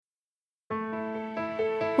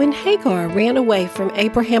When Hagar ran away from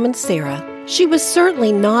Abraham and Sarah, she was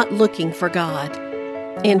certainly not looking for God.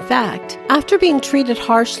 In fact, after being treated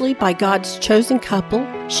harshly by God's chosen couple,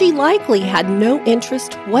 she likely had no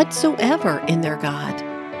interest whatsoever in their God.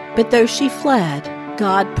 But though she fled,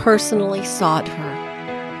 God personally sought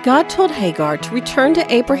her. God told Hagar to return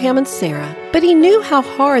to Abraham and Sarah, but he knew how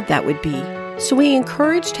hard that would be. So he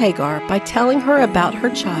encouraged Hagar by telling her about her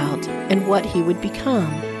child and what he would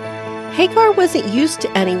become. Hagar wasn't used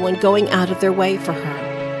to anyone going out of their way for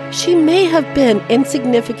her. She may have been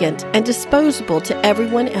insignificant and disposable to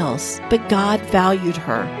everyone else, but God valued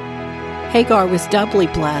her. Hagar was doubly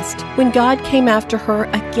blessed when God came after her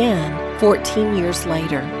again 14 years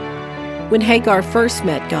later. When Hagar first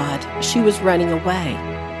met God, she was running away.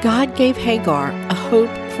 God gave Hagar a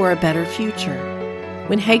hope for a better future.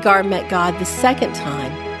 When Hagar met God the second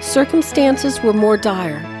time, circumstances were more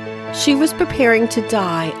dire. She was preparing to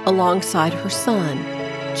die alongside her son.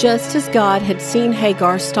 Just as God had seen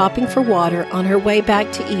Hagar stopping for water on her way back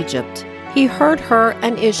to Egypt, he heard her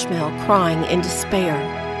and Ishmael crying in despair.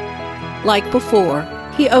 Like before,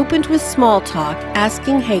 he opened with small talk,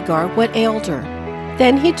 asking Hagar what ailed her.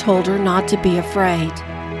 Then he told her not to be afraid.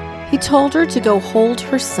 He told her to go hold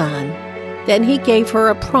her son. Then he gave her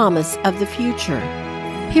a promise of the future.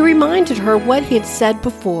 He reminded her what he had said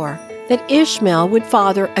before, that Ishmael would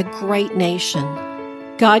father a great nation.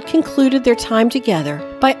 God concluded their time together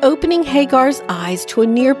by opening Hagar's eyes to a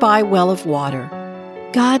nearby well of water.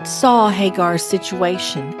 God saw Hagar's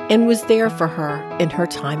situation and was there for her in her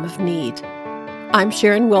time of need. I'm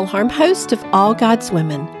Sharon Wilharm, host of All God's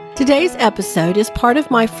Women. Today's episode is part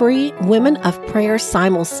of my free Women of Prayer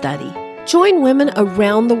Simul study. Join women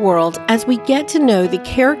around the world as we get to know the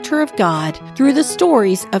character of God through the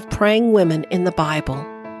stories of praying women in the Bible.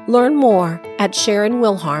 Learn more at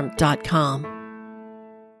SharonWilharm.com.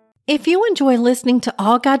 If you enjoy listening to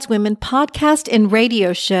All God's Women podcast and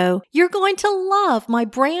radio show, you're going to love my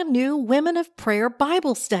brand new Women of Prayer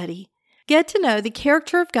Bible study. Get to know the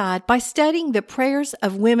character of God by studying the prayers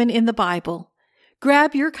of women in the Bible.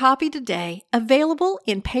 Grab your copy today, available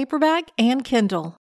in paperback and Kindle.